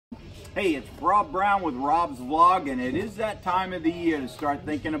Hey, it's Rob Brown with Rob's Vlog, and it is that time of the year to start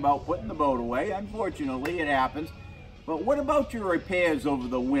thinking about putting the boat away. Unfortunately, it happens. But what about your repairs over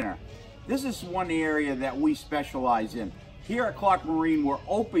the winter? This is one area that we specialize in. Here at Clark Marine, we're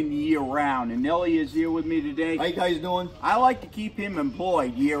open year-round, and Nelly is here with me today. How you guys doing? I like to keep him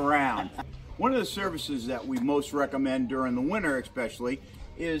employed year-round. One of the services that we most recommend during the winter especially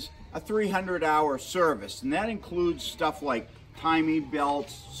is a 300-hour service, and that includes stuff like timing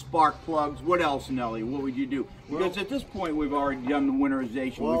belts, spark plugs. What else, Nelly? What would you do? Because at this point, we've already done the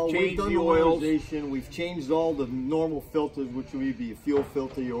winterization. Well, we've changed done the oils. winterization. We've changed all the normal filters, which would be a fuel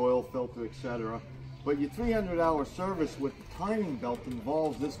filter, your oil filter, etc. But your 300-hour service with the timing belt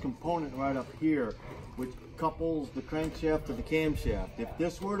involves this component right up here, which couples the crankshaft to the camshaft. If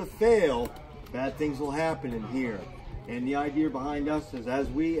this were to fail, bad things will happen in here. And the idea behind us is, as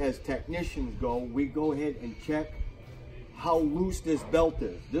we as technicians go, we go ahead and check how loose this belt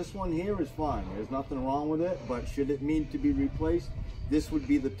is. This one here is fine. There's nothing wrong with it, but should it need to be replaced, this would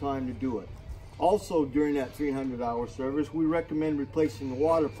be the time to do it. Also, during that 300-hour service, we recommend replacing the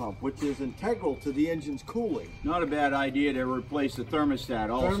water pump, which is integral to the engine's cooling. Not a bad idea to replace the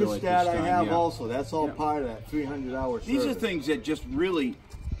thermostat also. Thermostat I have also. That's all part of that 300-hour service. These are things that just really,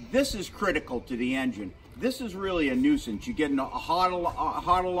 this is critical to the engine. This is really a nuisance. You get a hot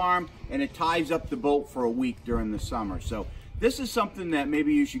alarm and it ties up the boat for a week during the summer. So this is something that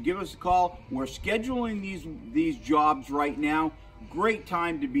maybe you should give us a call. We're scheduling these jobs right now. Great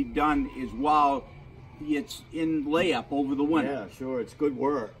time to be done is while it's in layup over the winter. Yeah, sure. It's good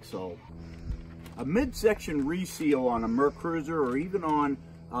work. So a midsection reseal on a Mercruiser or even on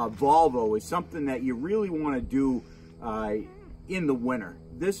a Volvo is something that you really want to do in the winter.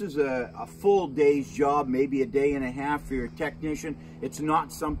 This is a full day's job, maybe a day and a half for your technician. It's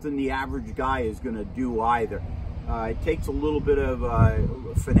not something the average guy is going to do either. It takes a little bit of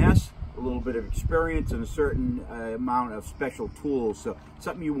finesse, a little bit of experience, and a certain amount of special tools. So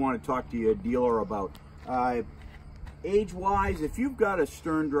something you want to talk to your dealer about. Age-wise, if you've got a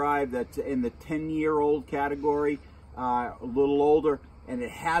stern drive that's in the 10-year-old category, a little older, and it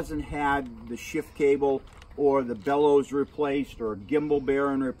hasn't had the shift cable or the bellows replaced or gimbal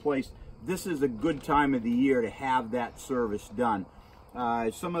bearing replaced, this is a good time of the year to have that service done.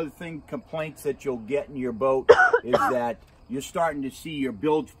 Some of the complaints that you'll get in your boat is that you're starting to see your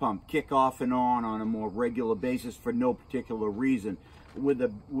bilge pump kick off and on a more regular basis for no particular reason. With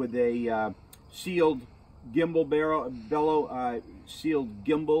a sealed gimbal sealed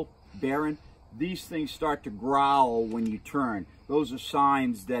gimbal bearing, these things start to growl when you turn. Those are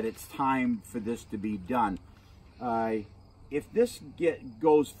signs that it's time for this to be done. If this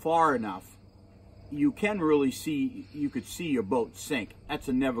goes far enough, you could see your boat sink. That's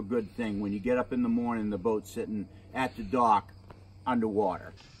a never good thing when you get up in the morning and the boat's sitting at the dock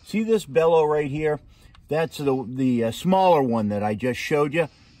underwater. See this bellow right here? That's the smaller one that I just showed you.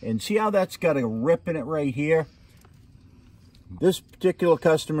 And see how that's got a rip in it right here? This particular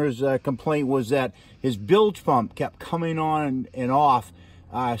customer's complaint was that his bilge pump kept coming on and off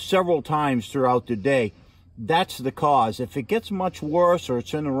several times throughout the day. That's the cause. If it gets much worse or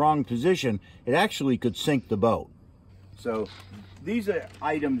it's in the wrong position, it actually could sink the boat. So these are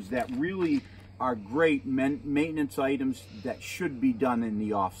items that really are great maintenance items that should be done in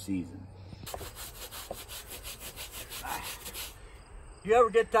the off season. You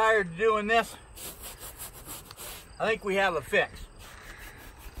ever get tired of doing this? I think we have a fix.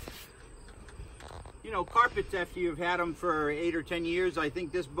 You know, carpets, after you've had them for 8 or 10 years, I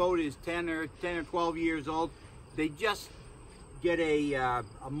think this boat is 10 or 12 years old. They just get a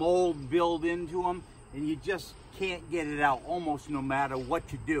mold build into them, and you just can't get it out almost no matter what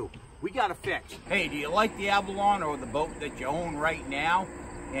you do. We got a fix. Hey, do you like the Avalon or the boat that you own right now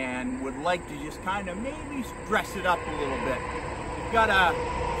and would like to just kind of maybe dress it up a little bit? You've got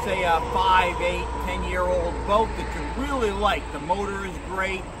say a 5, 8, 10-year-old boat that you really like. The motor is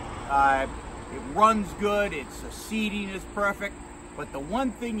great. It runs good. The seating is perfect. But the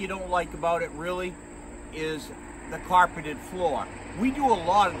one thing you don't like about it really is the carpeted floor. We do a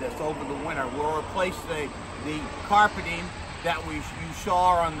lot of this over the winter. We'll replace the carpeting that you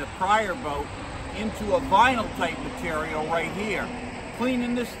saw on the prior boat into a vinyl type material right here.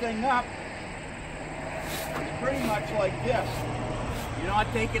 Cleaning this thing up is pretty much like this. You're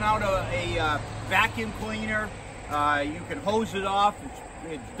not taking out a vacuum cleaner. You can hose it off.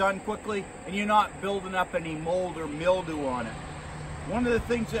 It's done quickly, and you're not building up any mold or mildew on it. One of the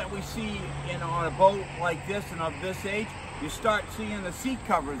things that we see on a boat like this and of this age, you start seeing the seat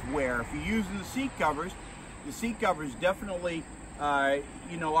covers wear. If you're using the seat covers definitely are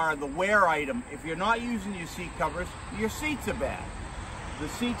the wear item. If you're not using your seat covers, your seats are bad. The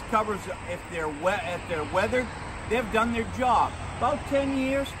seat covers, if they're wet, if they're weathered, they've done their job. About 10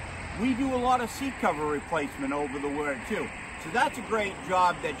 years, we do a lot of seat cover replacement over the winter too. So that's a great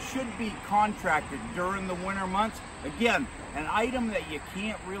job that should be contracted during the winter months. Again, an item that you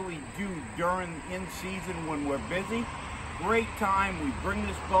can't really do during in season when we're busy. Great time, we bring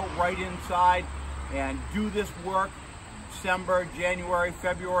this boat right inside and do this work December, January,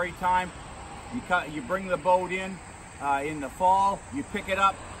 February time. You bring the boat in the fall, you pick it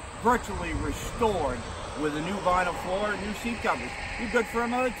up, virtually restored with a new vinyl floor, new seat covers. You're good for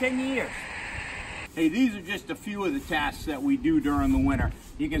another 10 years. Hey, these are just a few of the tasks that we do during the winter.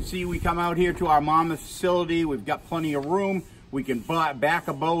 You can see we come out here to our Monmouth facility. We've got plenty of room. We can back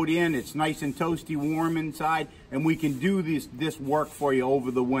a boat in. It's nice and toasty, warm inside, and we can do this work for you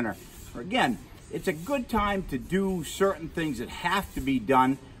over the winter. Again, it's a good time to do certain things that have to be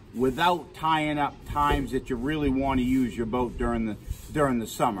done without tying up times that you really want to use your boat during the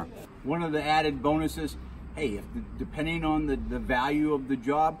summer. One of the added bonuses, hey, depending on the value of the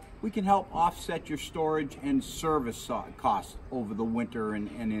job, we can help offset your storage and service costs over the winter and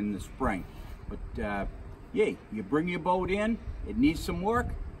in the spring. But yeah, you bring your boat in, it needs some work,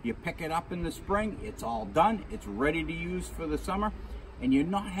 you pick it up in the spring, it's all done, it's ready to use for the summer, and you're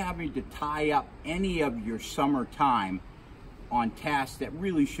not having to tie up any of your summer time on tasks that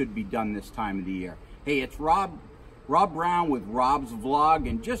really should be done this time of the year. Hey, it's Rob Brown with Rob's Vlog,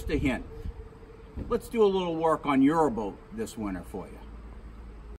 and just a hint, let's do a little work on your boat this winter for you.